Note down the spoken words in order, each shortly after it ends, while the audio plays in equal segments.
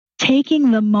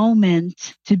taking the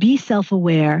moment to be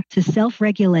self-aware, to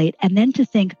self-regulate, and then to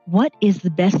think, what is the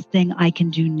best thing I can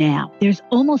do now? There's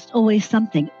almost always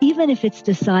something, even if it's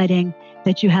deciding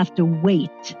that you have to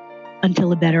wait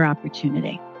until a better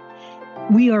opportunity.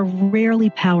 We are rarely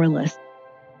powerless.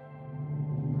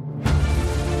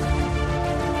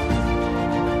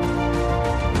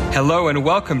 Hello and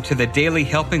welcome to the Daily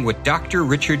Helping with Dr.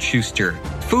 Richard Schuster.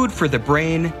 Food for the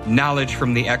brain, knowledge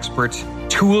from the experts,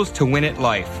 tools to win at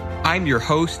life. I'm your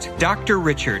host, Dr.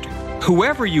 Richard.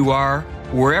 Whoever you are,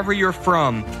 wherever you're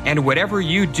from, and whatever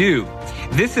you do,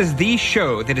 this is the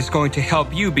show that is going to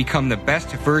help you become the best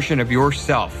version of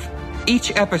yourself.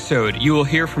 Each episode, you will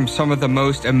hear from some of the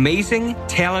most amazing,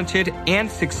 talented,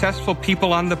 and successful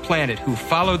people on the planet who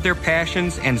followed their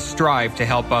passions and strive to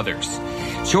help others.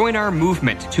 Join our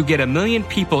movement to get 1 million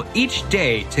people each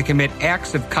day to commit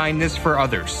acts of kindness for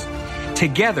others.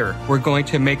 Together, we're going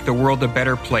to make the world a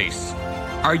better place.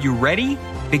 Are you ready?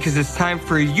 Because it's time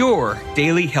for your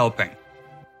Daily Helping.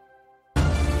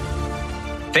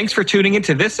 Thanks for tuning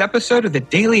into this episode of the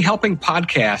Daily Helping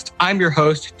Podcast. I'm your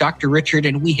host, Dr. Richard,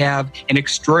 and we have an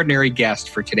extraordinary guest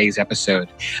for today's episode.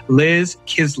 Liz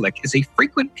Kislik is a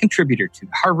frequent contributor to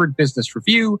Harvard Business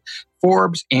Review,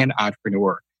 Forbes, and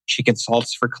Entrepreneur. She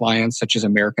consults for clients such as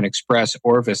American Express,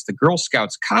 Orvis, the Girl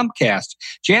Scouts, Comcast,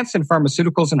 Janssen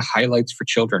Pharmaceuticals, and Highlights for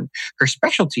Children. Her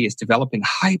specialty is developing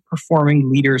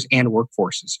high-performing leaders and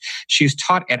workforces. She's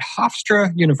taught at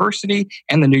Hofstra University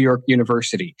and the New York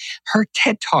University. Her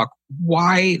TED Talk,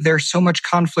 Why There's So Much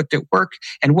Conflict at Work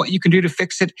and What You Can Do to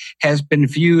Fix It, has been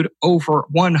viewed over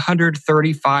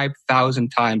 135,000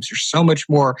 times. There's so much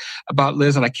more about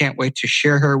Liz, and I can't wait to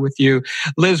share her with you.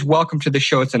 Liz, welcome to the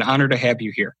show. It's an honor to have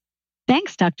you here.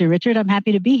 Thanks, Dr. Richard. I'm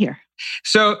happy to be here.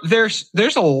 So there's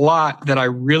a lot that I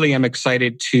really am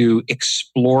excited to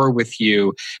explore with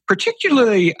you,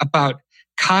 particularly about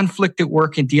conflict at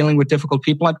work and dealing with difficult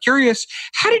people. I'm curious,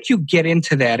 how did you get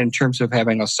into that in terms of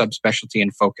having a subspecialty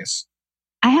and focus?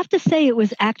 I have to say it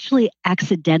was actually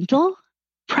accidental.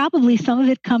 Probably some of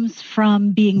it comes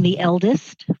from being the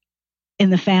eldest in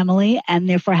the family and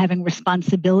therefore having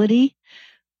responsibility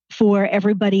for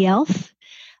everybody else.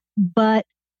 But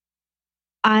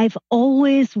I've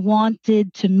always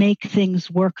wanted to make things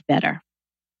work better.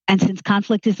 And since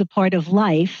conflict is a part of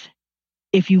life,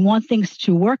 if you want things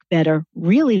to work better,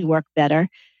 really work better,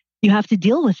 you have to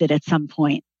deal with it at some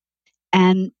point.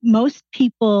 And most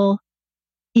people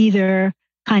either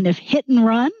kind of hit and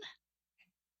run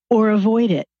or avoid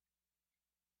it.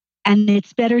 And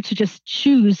it's better to just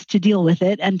choose to deal with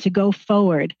it and to go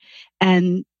forward.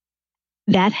 And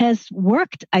that has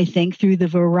worked, I think, through the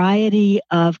variety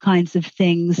of kinds of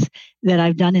things that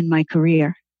I've done in my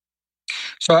career.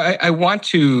 So I want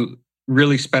to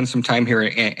really spend some time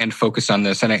here and focus on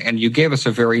this. And you gave us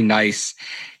a very nice,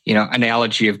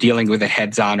 analogy of dealing with it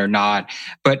heads on or not.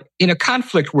 But in a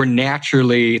conflict, we're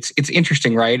naturally, it's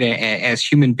interesting, right? As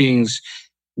human beings,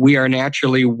 we are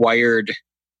naturally wired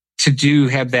to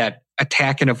have that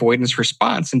attack and avoidance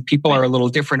response. And people are a little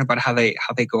different about how they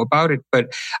go about it.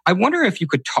 But I wonder if you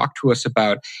could talk to us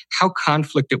about how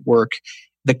conflict at work,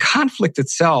 the conflict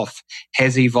itself,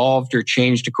 has evolved or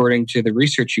changed according to the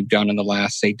research you've done in the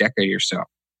last, say, decade or so.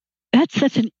 That's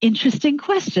such an interesting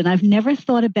question. I've never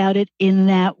thought about it in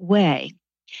that way.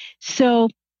 So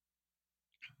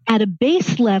at a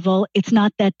base level, it's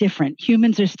not that different.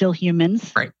 Humans are still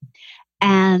humans. Right.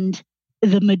 And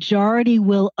the majority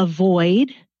will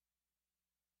avoid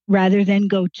rather than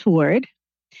go toward.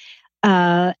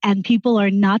 And people are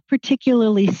not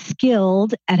particularly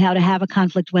skilled at how to have a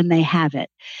conflict when they have it.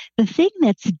 The thing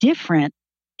that's different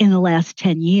in the last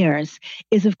 10 years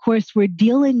is, of course, we're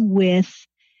dealing with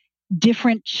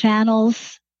different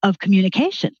channels of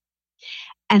communication.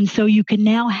 And so you can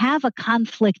now have a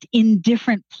conflict in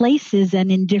different places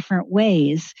and in different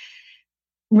ways,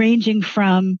 ranging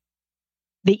from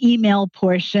the email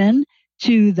portion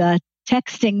to the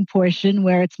texting portion,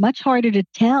 where it's much harder to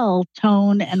tell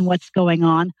tone and what's going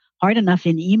on, hard enough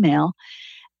in email.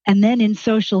 And then in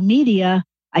social media,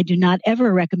 I do not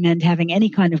ever recommend having any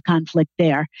kind of conflict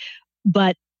there,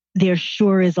 but there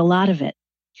sure is a lot of it.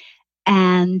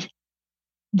 And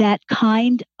that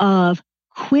kind of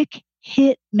quick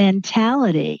hit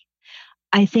mentality,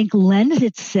 I think, lends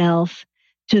itself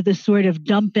to the sort of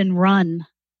dump and run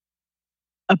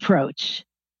approach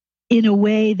in a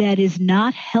way that is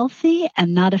not healthy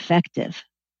and not effective.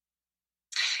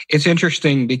 It's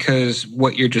interesting because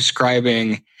what you're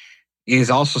describing is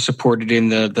also supported in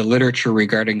the literature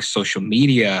regarding social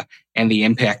media and the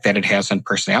impact that it has on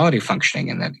personality functioning.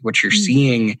 And that what you're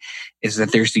seeing is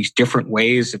that there's these different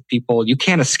ways that people, you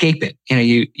can't escape it.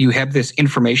 You have this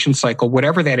information cycle,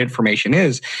 whatever that information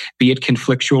is, be it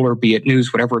conflictual or be it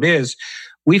news, whatever it is,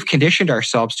 we've conditioned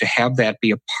ourselves to have that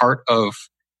be a part of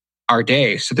our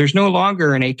day. So there's no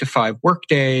longer an 8 to 5 work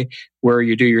day where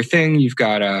you do your thing. You've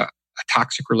got a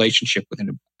toxic relationship with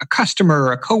a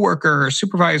customer, a coworker, a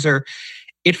supervisor.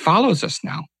 It follows us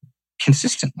now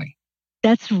consistently.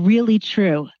 That's really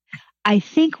true. I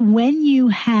think when you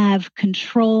have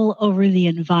control over the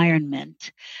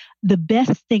environment, the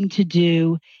best thing to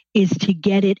do is to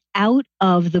get it out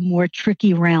of the more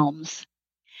tricky realms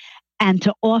and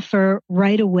to offer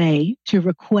right away, to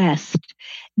request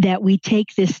that we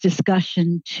take this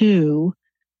discussion to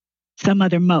some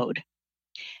other mode.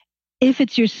 If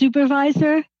it's your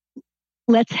supervisor,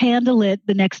 let's handle it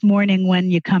the next morning when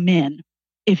you come in,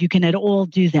 if you can at all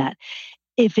do that.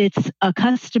 If it's a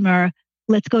customer,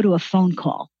 let's go to a phone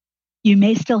call. You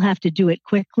may still have to do it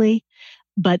quickly,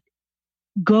 but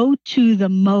go to the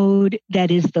mode that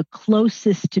is the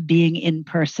closest to being in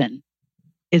person,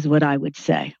 is what I would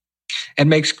say. It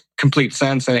makes complete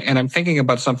sense. And I'm thinking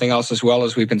about something else as well,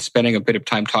 as we've been spending a bit of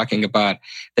time talking about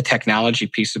the technology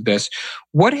piece of this.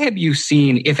 What have you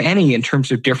seen, if any, in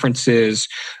terms of differences,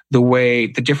 the way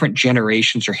the different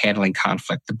generations are handling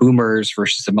conflict, the boomers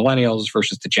versus the millennials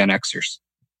versus the Gen Xers?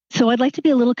 So I'd like to be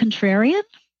a little contrarian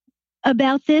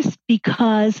about this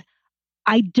because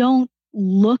I don't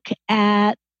look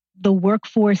at the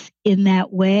workforce in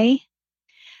that way.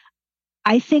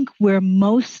 I think we're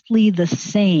mostly the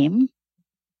same.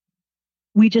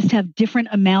 We just have different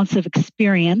amounts of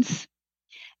experience,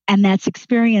 and that's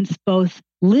experience both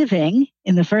living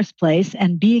in the first place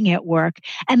and being at work,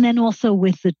 and then also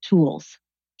with the tools.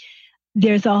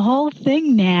 There's a whole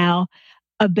thing now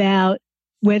about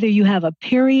whether you have a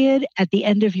period at the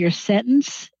end of your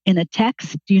sentence in a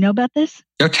text. Do you know about this?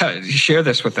 Share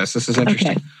this with us. This is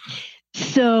interesting. Okay.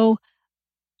 So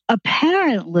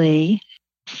apparently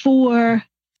for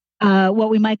what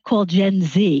we might call Gen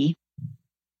Z,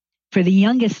 for the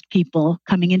youngest people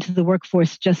coming into the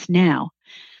workforce just now,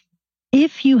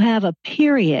 if you have a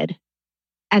period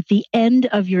at the end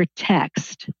of your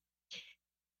text,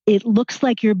 it looks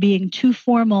like you're being too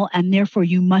formal and therefore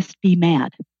you must be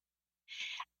mad.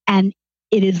 And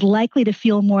it is likely to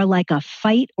feel more like a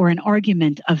fight or an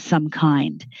argument of some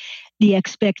kind. The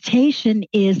expectation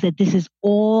is that this is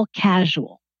all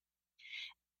casual.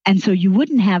 And so you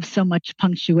wouldn't have so much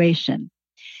punctuation.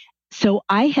 So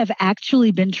I have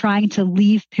actually been trying to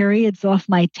leave periods off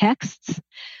my texts,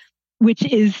 which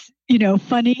is,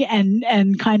 funny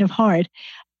and kind of hard.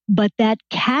 But that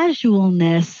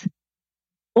casualness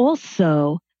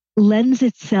also lends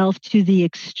itself to the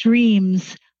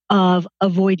extremes of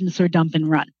avoidance or dump and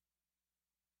run.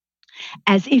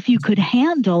 As if you could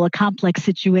handle a complex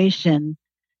situation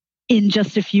in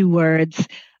just a few words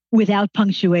without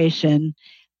punctuation.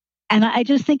 And I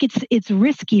just think it's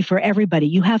risky for everybody.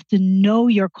 You have to know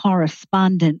your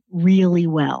correspondent really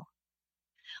well.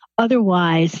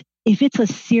 Otherwise, if it's a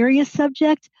serious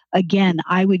subject, again,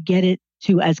 I would get it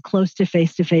to as close to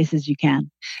face as you can.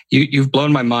 You've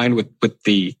blown my mind with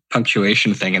the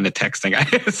punctuation thing and the texting.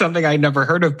 It's something I'd never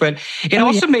heard of, but it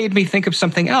also made me think of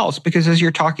something else, because as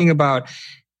you're talking about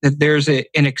that there's an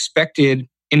expected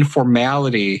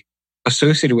informality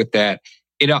associated with that,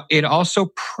 it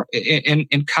also,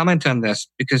 and comment on this,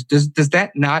 because does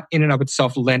that not in and of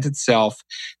itself lend itself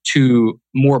to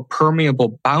more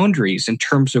permeable boundaries in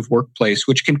terms of workplace,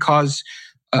 which can cause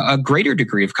a greater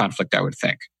degree of conflict, I would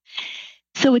think?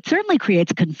 So it certainly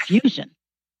creates confusion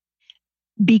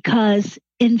because,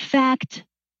 in fact,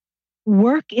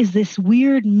 work is this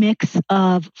weird mix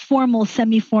of formal,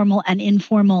 semi-formal, and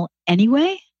informal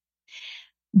anyway.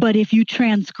 But if you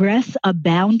transgress a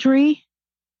boundary,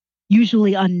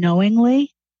 usually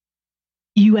unknowingly,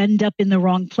 you end up in the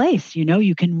wrong place.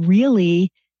 You can really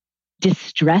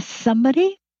distress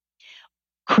somebody,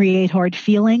 create hard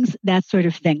feelings, that sort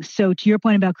of thing. So to your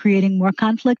point about creating more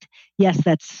conflict, yes,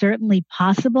 that's certainly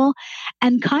possible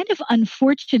and kind of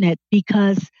unfortunate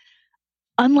because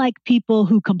unlike people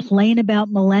who complain about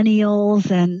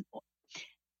millennials, and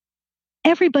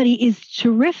everybody is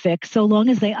terrific so long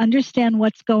as they understand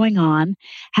what's going on,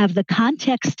 have the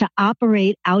context to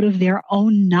operate out of their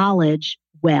own knowledge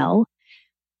well,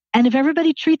 and if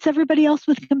everybody treats everybody else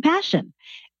with compassion.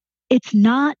 It's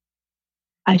not,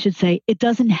 I should say, it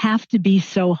doesn't have to be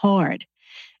so hard,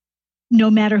 no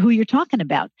matter who you're talking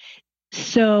about.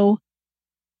 So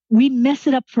we mess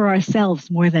it up for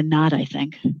ourselves more than not, I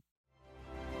think.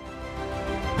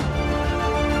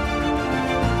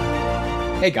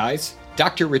 Hey guys,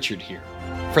 Dr. Richard here.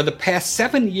 For the past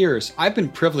 7 years, I've been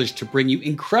privileged to bring you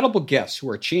incredible guests who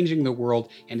are changing the world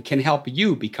and can help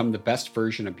you become the best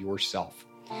version of yourself.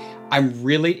 I'm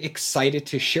really excited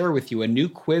to share with you a new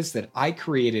quiz that I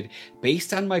created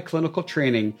based on my clinical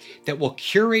training that will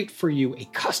curate for you a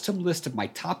custom list of my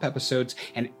top episodes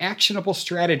and actionable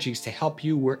strategies to help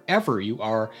you wherever you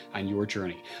are on your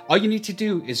journey. All you need to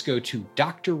do is go to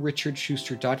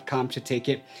drrichardschuster.com to take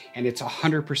it, and it's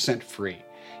 100% free.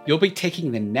 You'll be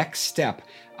taking the next step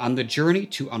on the journey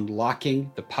to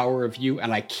unlocking the power of you,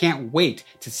 and I can't wait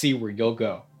to see where you'll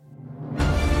go.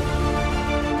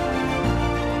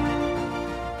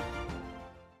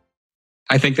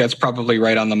 I think that's probably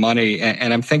right on the money.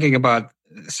 And I'm thinking about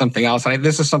something else.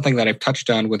 This is something that I've touched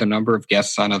on with a number of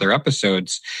guests on other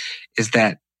episodes, is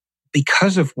that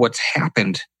because of what's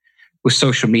happened with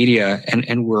social media,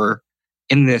 and we're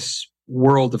in this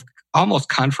world of almost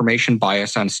confirmation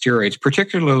bias on steroids,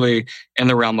 particularly in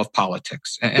the realm of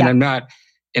politics. And I'm not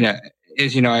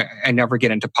as you know, I never get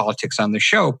into politics on the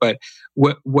show, but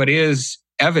what is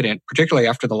evident, particularly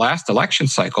after the last election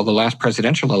cycle, the last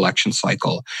presidential election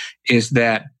cycle, is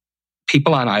that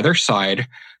people on either side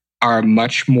are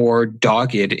much more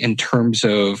dogged in terms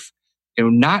of,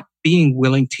 not being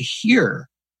willing to hear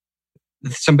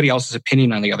somebody else's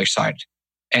opinion on the other side.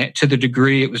 And to the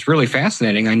degree it was really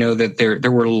fascinating, I know that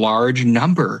there were large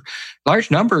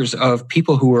numbers of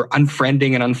people who were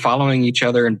unfriending and unfollowing each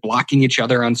other and blocking each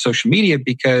other on social media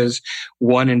because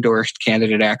one endorsed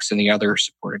candidate X and the other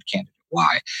supported candidate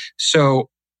Y. So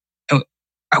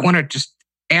I want to just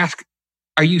ask,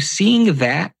 are you seeing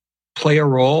that play a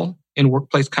role in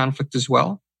workplace conflict as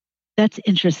well? That's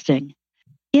interesting.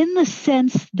 In the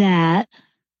sense that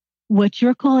what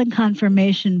you're calling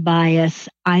confirmation bias,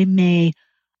 I may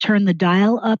turn the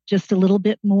dial up just a little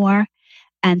bit more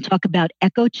and talk about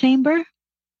echo chamber.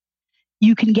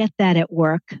 You can get that at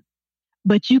work,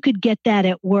 but you could get that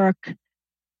at work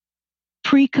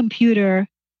pre-computer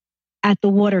at the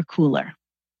water cooler.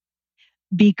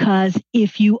 Because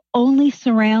if you only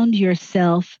surround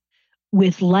yourself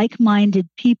with like-minded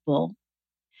people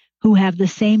who have the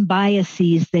same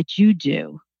biases that you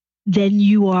do, then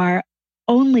you are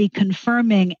only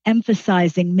confirming,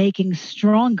 emphasizing, making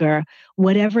stronger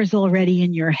whatever's already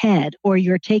in your head, or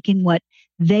you're taking what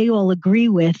they all agree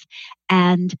with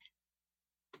and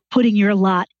putting your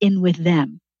lot in with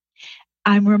them.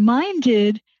 I'm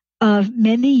reminded of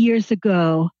many years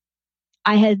ago,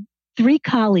 I had 3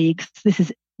 colleagues, this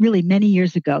is really many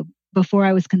years ago, before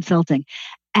I was consulting,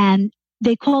 and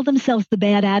they called themselves the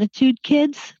bad attitude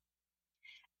kids.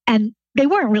 And they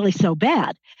weren't really so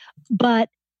bad, but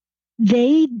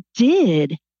they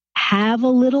did have a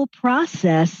little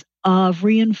process of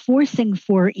reinforcing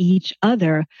for each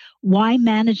other why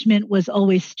management was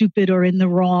always stupid or in the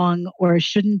wrong or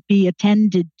shouldn't be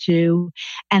attended to,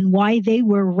 and why they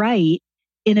were right,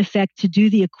 in effect, to do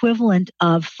the equivalent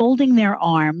of folding their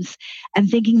arms and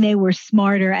thinking they were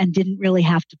smarter and didn't really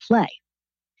have to play.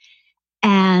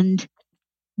 And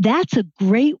that's a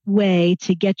great way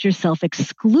to get yourself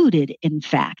excluded, in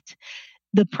fact.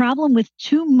 The problem with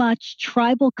too much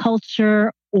tribal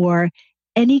culture or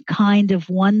any kind of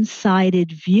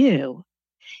one-sided view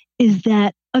is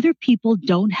that other people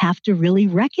don't have to really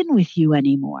reckon with you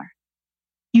anymore.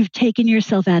 You've taken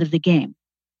yourself out of the game.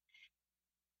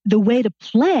 The way to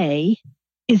play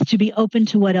is to be open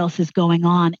to what else is going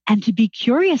on and to be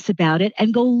curious about it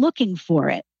and go looking for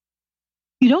it.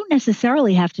 You don't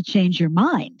necessarily have to change your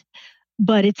mind,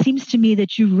 but it seems to me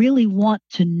that you really want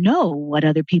to know what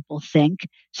other people think,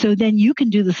 so then you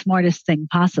can do the smartest thing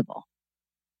possible.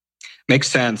 Makes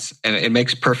sense. And it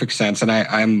makes perfect sense. And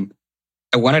I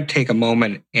want to take a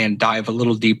moment and dive a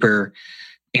little deeper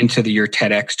into your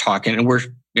TEDx talk. And we're,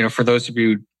 for those of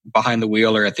you behind the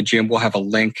wheel or at the gym, we'll have a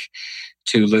link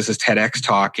to Liz's TEDx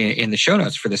talk in the show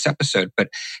notes for this episode. But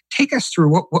take us through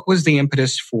what was the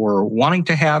impetus for wanting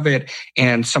to have it,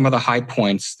 and some of the high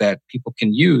points that people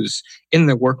can use in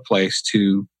the workplace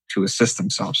to assist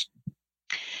themselves.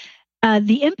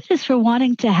 The impetus for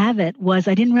wanting to have it was,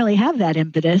 I didn't really have that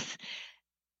impetus.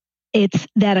 It's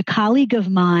that a colleague of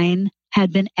mine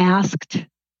had been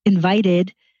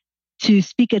invited to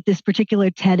speak at this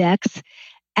particular TEDx,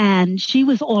 and she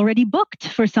was already booked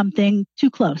for something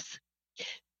too close.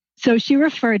 So she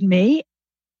referred me,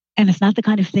 and it's not the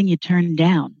kind of thing you turn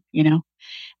down,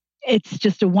 It's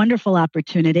just a wonderful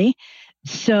opportunity.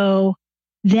 So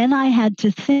then I had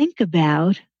to think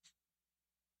about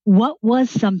what was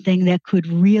something that could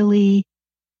really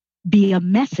be a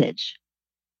message.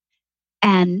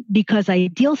 And because I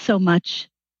deal so much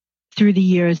through the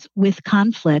years with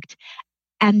conflict,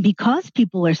 And because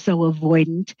people are so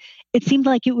avoidant, it seemed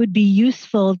like it would be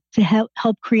useful to help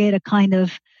create a kind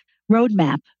of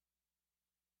roadmap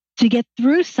to get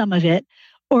through some of it,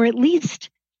 or at least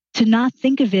to not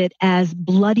think of it as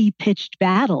bloody pitched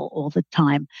battle all the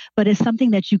time, but as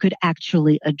something that you could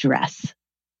actually address.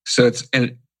 So it's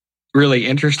really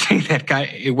interesting that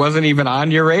it wasn't even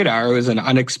on your radar. It was an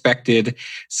unexpected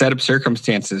set of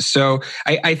circumstances. So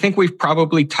I think we've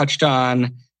probably touched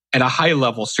on, at a high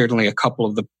level, certainly a couple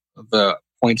of the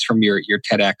points from your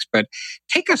TEDx, but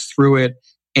take us through it.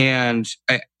 And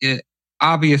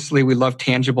obviously, we love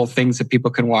tangible things that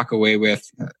people can walk away with.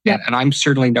 Yep. And I'm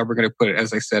certainly never going to put,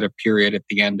 as I said, a period at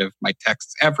the end of my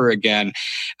texts ever again,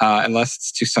 unless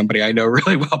it's to somebody I know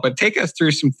really well. But take us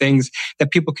through some things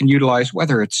that people can utilize,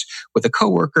 whether it's with a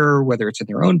coworker, whether it's in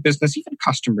their own business, even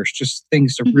customers, just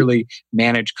things to really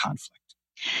manage conflict.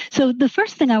 So the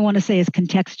first thing I want to say is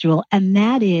contextual, and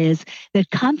that is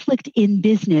that conflict in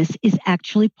business is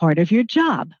actually part of your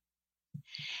job.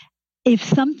 If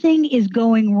something is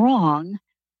going wrong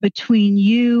between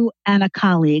you and a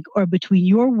colleague, or between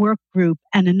your work group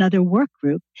and another work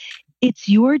group, it's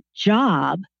your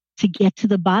job to get to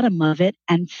the bottom of it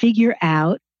and figure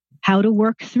out how to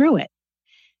work through it.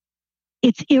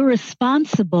 It's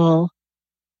irresponsible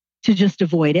to just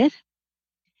avoid it,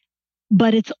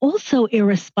 but it's also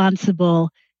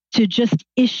irresponsible to just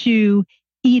issue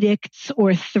edicts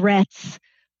or threats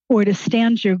or to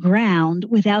stand your ground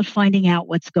without finding out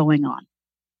what's going on.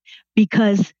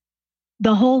 Because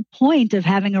the whole point of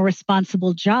having a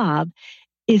responsible job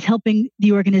is helping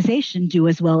the organization do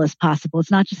as well as possible.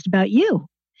 It's not just about you.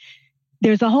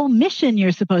 There's a whole mission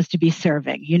you're supposed to be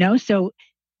serving, So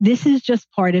this is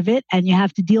just part of it, and you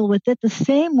have to deal with it the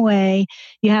same way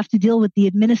you have to deal with the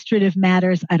administrative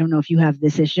matters. I don't know if you have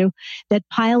this issue that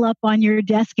pile up on your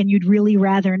desk and you'd really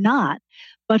rather not.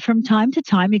 But from time to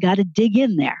time, you got to dig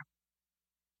in there.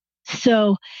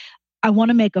 So I want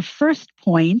to make a first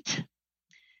point,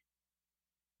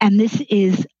 and this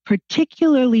is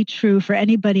particularly true for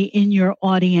anybody in your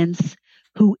audience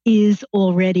who is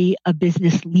already a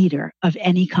business leader of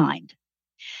any kind.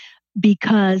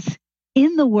 Because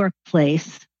in the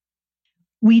workplace,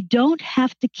 we don't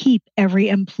have to keep every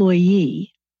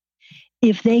employee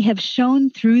if they have shown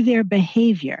through their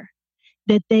behavior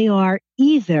that they are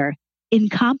either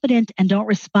incompetent and don't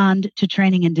respond to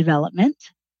training and development,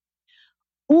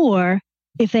 or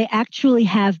if they actually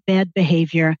have bad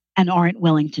behavior and aren't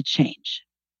willing to change.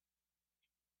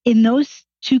 In those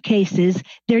two cases,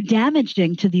 they're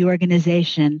damaging to the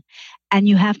organization, and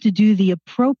you have to do the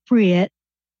appropriate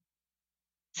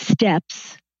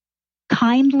steps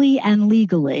kindly and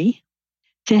legally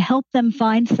to help them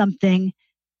find something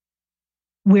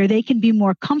where they can be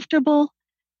more comfortable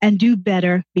and do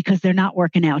better because they're not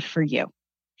working out for you.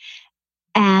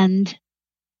 And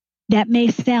that may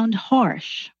sound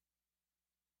harsh.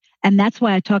 And that's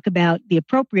why I talk about the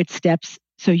appropriate steps.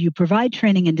 So you provide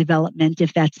training and development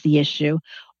if that's the issue,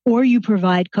 or you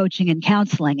provide coaching and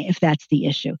counseling if that's the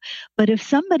issue. But if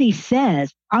somebody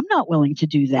says, I'm not willing to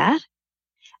do that,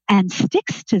 and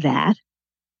sticks to that,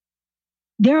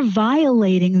 they're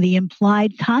violating the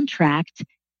implied contract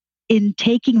in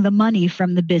taking the money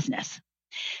from the business.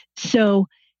 So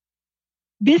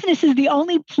business is the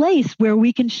only place where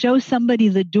we can show somebody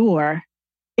the door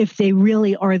if they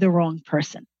really are the wrong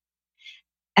person.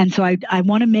 And so I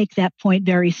want to make that point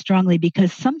very strongly,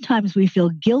 because sometimes we feel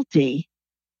guilty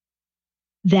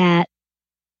that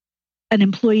an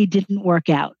employee didn't work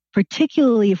out,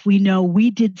 particularly if we know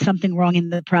we did something wrong in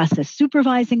the process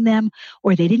supervising them,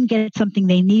 or they didn't get something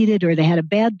they needed, or they had a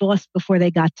bad boss before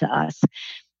they got to us.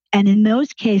 And in those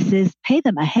cases, pay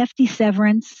them a hefty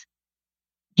severance,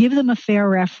 give them a fair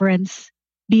reference,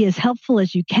 be as helpful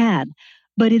as you can.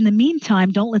 But in the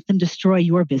meantime, don't let them destroy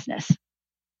your business.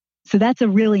 So that's a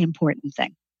really important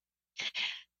thing.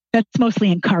 That's mostly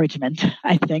encouragement,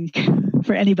 I think,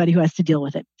 for anybody who has to deal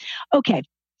with it. Okay,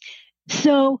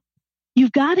 so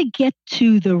you've got to get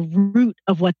to the root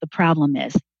of what the problem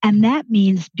is. And that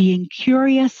means being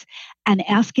curious and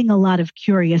asking a lot of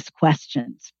curious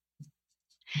questions.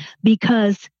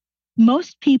 Because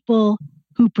most people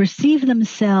who perceive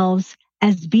themselves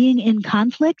as being in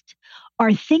conflict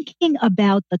are thinking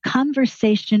about the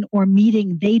conversation or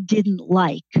meeting they didn't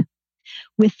like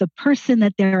with the person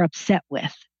that they're upset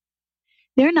with.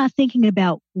 They're not thinking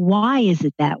about why is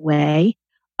it that way,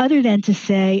 other than to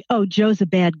say, oh, Joe's a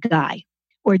bad guy,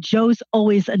 or Joe's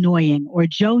always annoying, or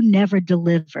Joe never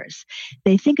delivers.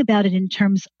 They think about it in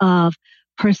terms of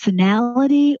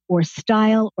personality or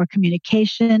style or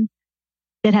communication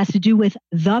that has to do with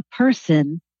the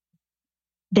person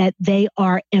that they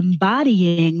are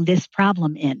embodying this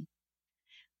problem in.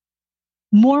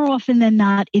 More often than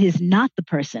not, it is not the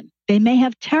person. They may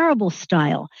have terrible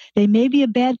style. They may be a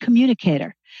bad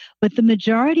communicator, but the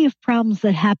majority of problems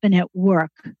that happen at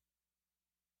work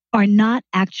are not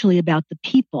actually about the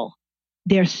people.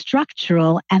 They're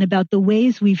structural and about the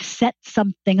ways we've set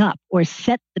something up or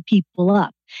set the people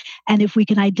up. And if we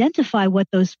can identify what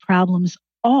those problems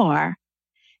are,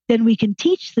 then we can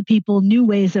teach the people new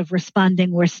ways of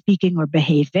responding or speaking or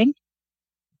behaving,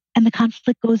 and the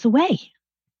conflict goes away.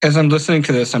 As I'm listening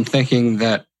to this, I'm thinking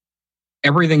that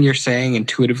everything you're saying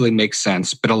intuitively makes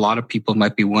sense, but a lot of people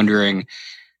might be wondering,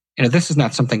 this is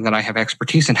not something that I have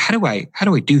expertise in. How do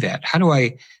I do that? How do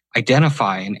I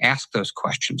identify and ask those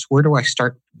questions? Where do I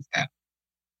start with that?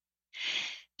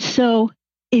 So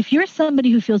if you're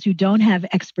somebody who feels you don't have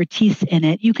expertise in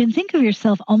it, you can think of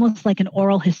yourself almost like an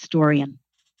oral historian.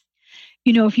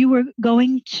 If you were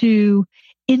going to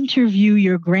interview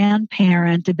your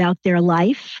grandparent about their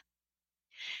life,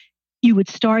 you would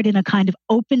start in a kind of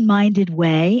open-minded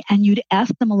way, and you'd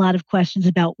ask them a lot of questions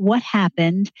about what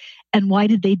happened and why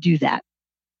did they do that.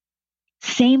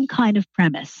 Same kind of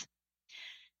premise.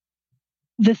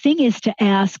 The thing is to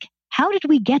ask, how did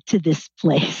we get to this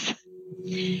place?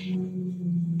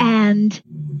 And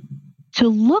to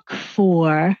look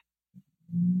for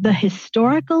the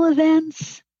historical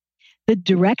events, the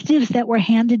directives that were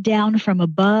handed down from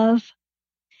above,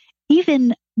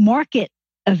 even market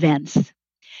events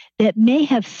that may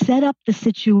have set up the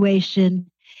situation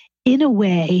in a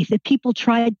way that people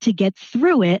tried to get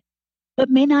through it, but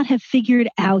may not have figured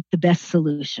out the best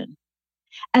solution,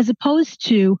 as opposed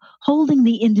to holding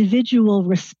the individual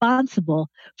responsible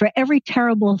for every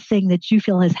terrible thing that you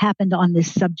feel has happened on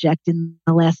this subject in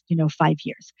the last, 5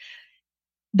 years.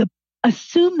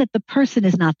 Assume that the person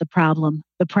is not the problem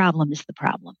is the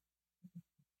problem.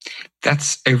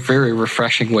 That's a very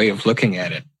refreshing way of looking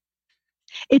at it.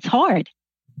 It's hard.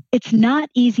 It's not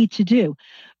easy to do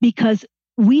because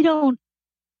we don't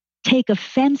take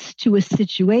offense to a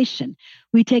situation.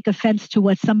 We take offense to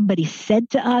what somebody said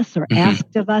to us or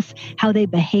asked of us, how they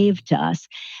behaved to us.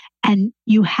 And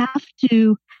you have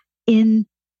to, in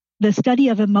the study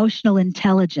of emotional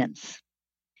intelligence,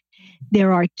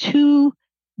 there are two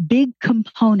big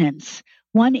components.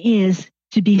 One is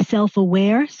to be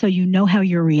self-aware, so you know how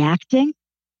you're reacting.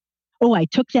 Oh, I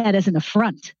took that as an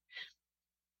affront.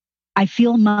 I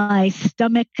feel my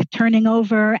stomach turning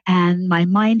over and my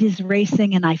mind is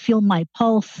racing and I feel my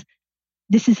pulse.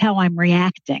 This is how I'm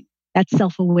reacting. That's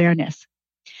self-awareness.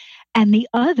 And the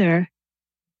other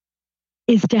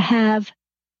is to have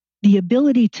the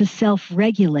ability to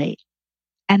self-regulate.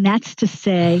 And that's to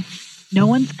say, no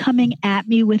one's coming at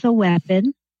me with a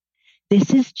weapon.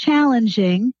 This is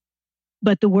challenging,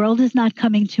 but the world is not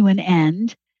coming to an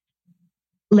end.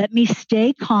 Let me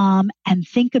stay calm and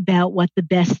think about what the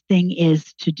best thing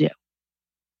is to do.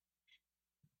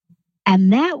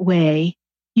 And that way,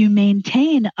 you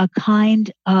maintain a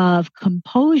kind of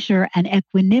composure and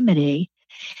equanimity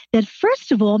that,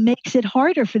 first of all, makes it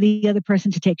harder for the other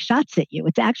person to take shots at you.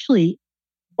 It's actually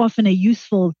often a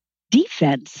useful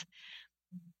defense,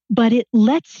 but it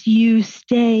lets you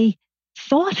stay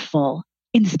thoughtful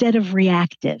instead of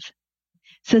reactive.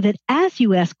 So that as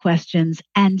you ask questions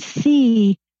and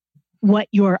see what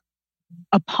your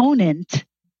opponent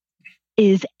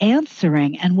is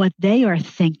answering and what they are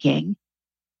thinking,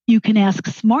 you can ask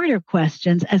smarter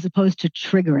questions as opposed to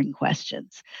triggering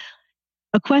questions.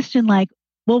 A question like,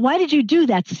 well, why did you do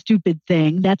that stupid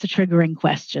thing? That's a triggering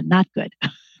question, not good.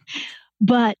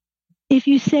 But if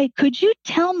you say, could you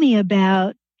tell me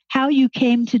about how you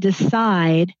came to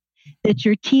decide that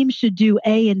your team should do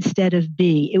A instead of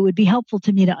B? It would be helpful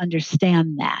to me to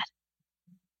understand that.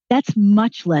 That's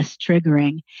much less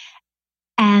triggering,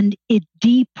 and it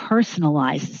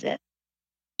depersonalizes it.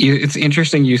 It's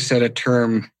interesting you said a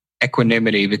term,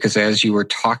 equanimity, because as you were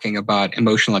talking about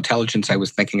emotional intelligence, I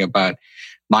was thinking about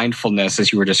mindfulness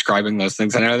as you were describing those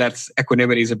things. I know that's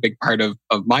equanimity is a big part of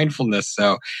mindfulness.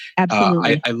 So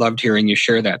absolutely, I loved hearing you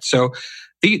share that. So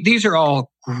these are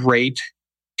all great,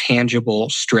 tangible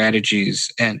strategies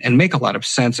and make a lot of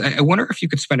sense. I wonder if you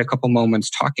could spend a couple moments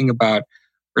talking about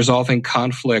resolving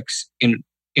conflicts in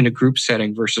a group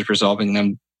setting versus resolving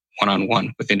them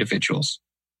one-on-one with individuals.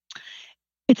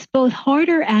 It's both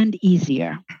harder and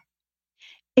easier.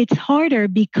 It's harder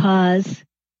because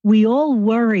we all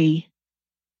worry.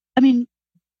 I mean,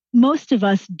 most of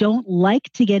us don't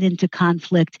like to get into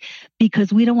conflict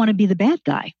because we don't want to be the bad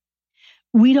guy.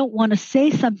 We don't want to say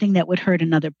something that would hurt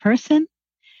another person.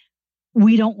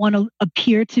 We don't want to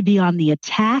appear to be on the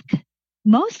attack.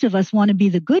 Most of us want to be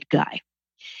the good guy.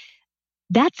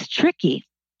 That's tricky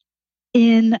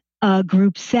in a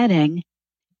group setting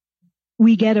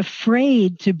we get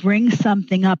afraid to bring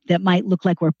something up that might look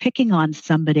like we're picking on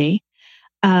somebody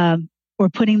or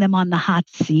putting them on the hot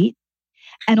seat.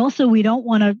 And also, we don't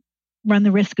want to run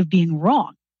the risk of being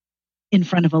wrong in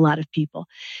front of a lot of people.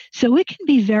 So it can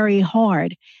be very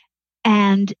hard.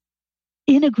 And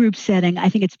in a group setting, I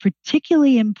think it's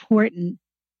particularly important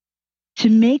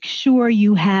to make sure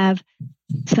you have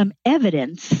some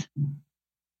evidence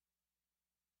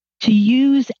to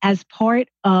use as part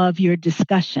of your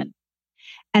discussion.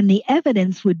 And the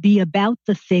evidence would be about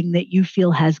the thing that you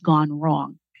feel has gone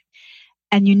wrong.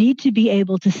 And you need to be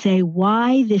able to say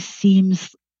why this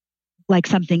seems like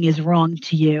something is wrong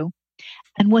to you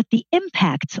and what the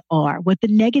impacts are, what the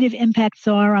negative impacts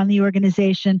are on the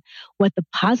organization, what the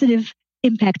positive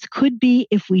impacts could be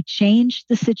if we change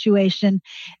the situation,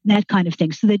 that kind of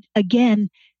thing. So that, again,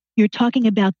 you're talking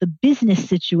about the business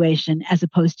situation as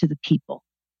opposed to the people.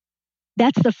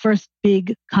 That's the first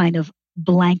big kind of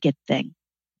blanket thing.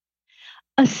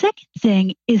 A second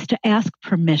thing is to ask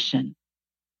permission.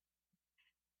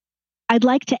 I'd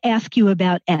like to ask you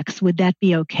about X. Would that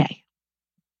be okay?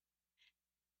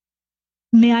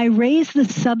 May I raise the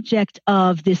subject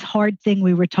of this hard thing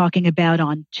we were talking about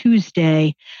on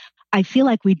Tuesday? I feel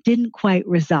like we didn't quite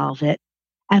resolve it,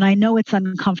 and I know it's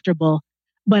uncomfortable,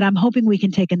 but I'm hoping we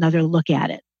can take another look at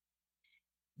it.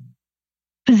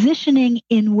 Positioning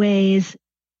in ways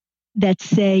that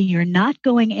say you're not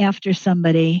going after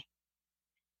somebody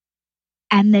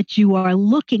and that you are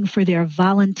looking for their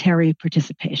voluntary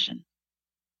participation.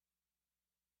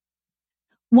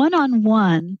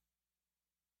 One-on-one,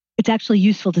 it's actually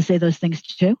useful to say those things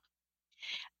too,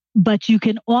 but you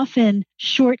can often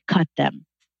shortcut them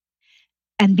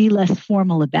and be less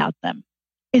formal about them.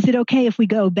 Is it okay if we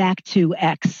go back to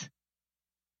X?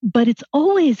 But it's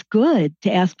always good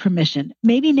to ask permission.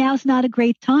 Maybe now's not a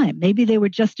great time. Maybe they were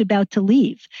just about to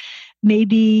leave.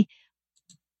 Maybe,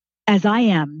 as I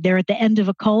am, they're at the end of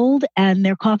a cold and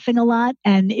they're coughing a lot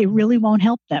and it really won't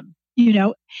help them. You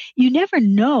know, you never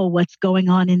know what's going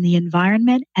on in the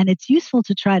environment, and it's useful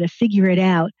to try to figure it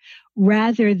out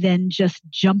rather than just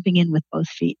jumping in with both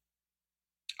feet.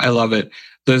 I love it.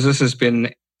 Liz, this has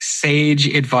been sage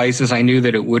advice as I knew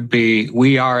that it would be.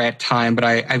 We are at time, but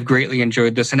I've greatly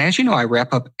enjoyed this. And as you know, I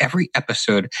wrap up every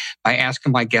episode by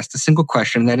asking my guest a single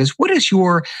question. That is, what is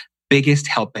your biggest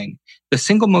helping? The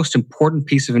single most important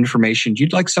piece of information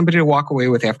you'd like somebody to walk away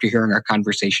with after hearing our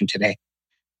conversation today?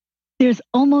 There's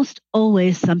almost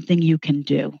always something you can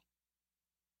do.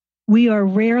 We are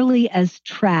rarely as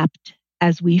trapped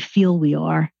as we feel we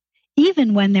are,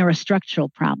 even when there are structural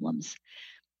problems.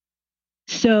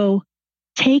 So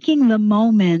taking the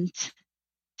moment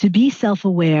to be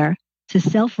self-aware, to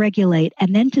self-regulate,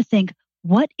 and then to think,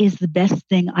 what is the best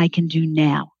thing I can do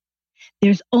now?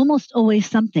 There's almost always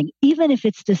something, even if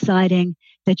it's deciding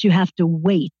that you have to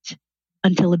wait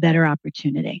until a better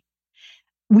opportunity.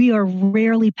 We are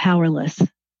rarely powerless.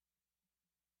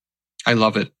 I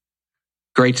love it.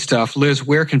 Great stuff. Liz,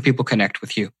 where can people connect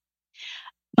with you?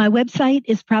 My website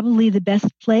is probably the best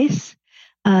place.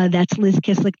 That's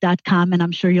lizkislik.com, and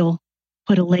I'm sure you'll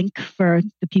put a link for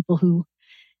the people who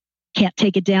can't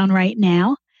take it down right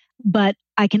now. But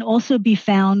I can also be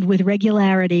found with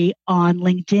regularity on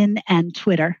LinkedIn and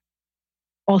Twitter,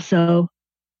 also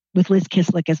with Liz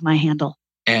Kislik as my handle.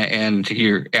 And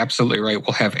you're absolutely right.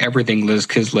 We'll have everything Liz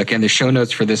Kislik in the show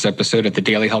notes for this episode at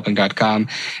thedailyhelping.com,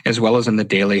 as well as in the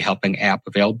Daily Helping app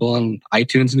available on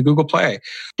iTunes and Google Play.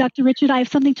 Dr. Richard, I have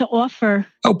something to offer.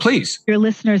 Oh, please. Your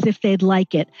listeners, if they'd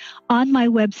like it. On my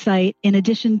website, in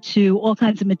addition to all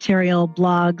kinds of material,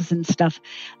 blogs and stuff,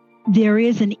 there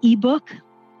is an ebook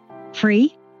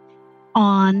free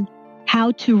on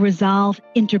how to resolve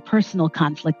interpersonal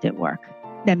conflict at work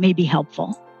that may be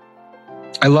helpful.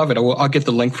 I love it. I'll get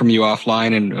the link from you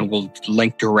offline and we'll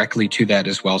link directly to that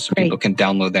as well so people can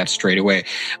download that straight away.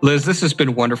 Liz, this has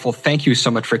been wonderful. Thank you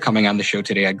so much for coming on the show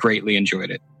today. I greatly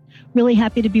enjoyed it. Really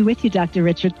happy to be with you, Dr.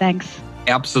 Richard. Thanks.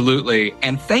 Absolutely.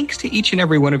 And thanks to each and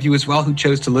every one of you as well who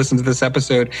chose to listen to this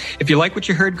episode. If you like what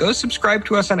you heard, go subscribe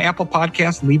to us on Apple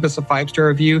Podcasts, leave us a 5-star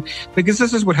review, because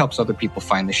this is what helps other people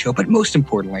find the show. But most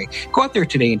importantly, go out there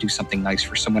today and do something nice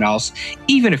for someone else,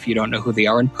 even if you don't know who they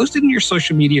are, and post it in your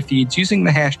social media feeds using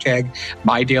the hashtag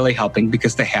MyDailyHelping,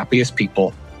 because the happiest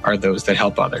people are those that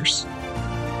help others.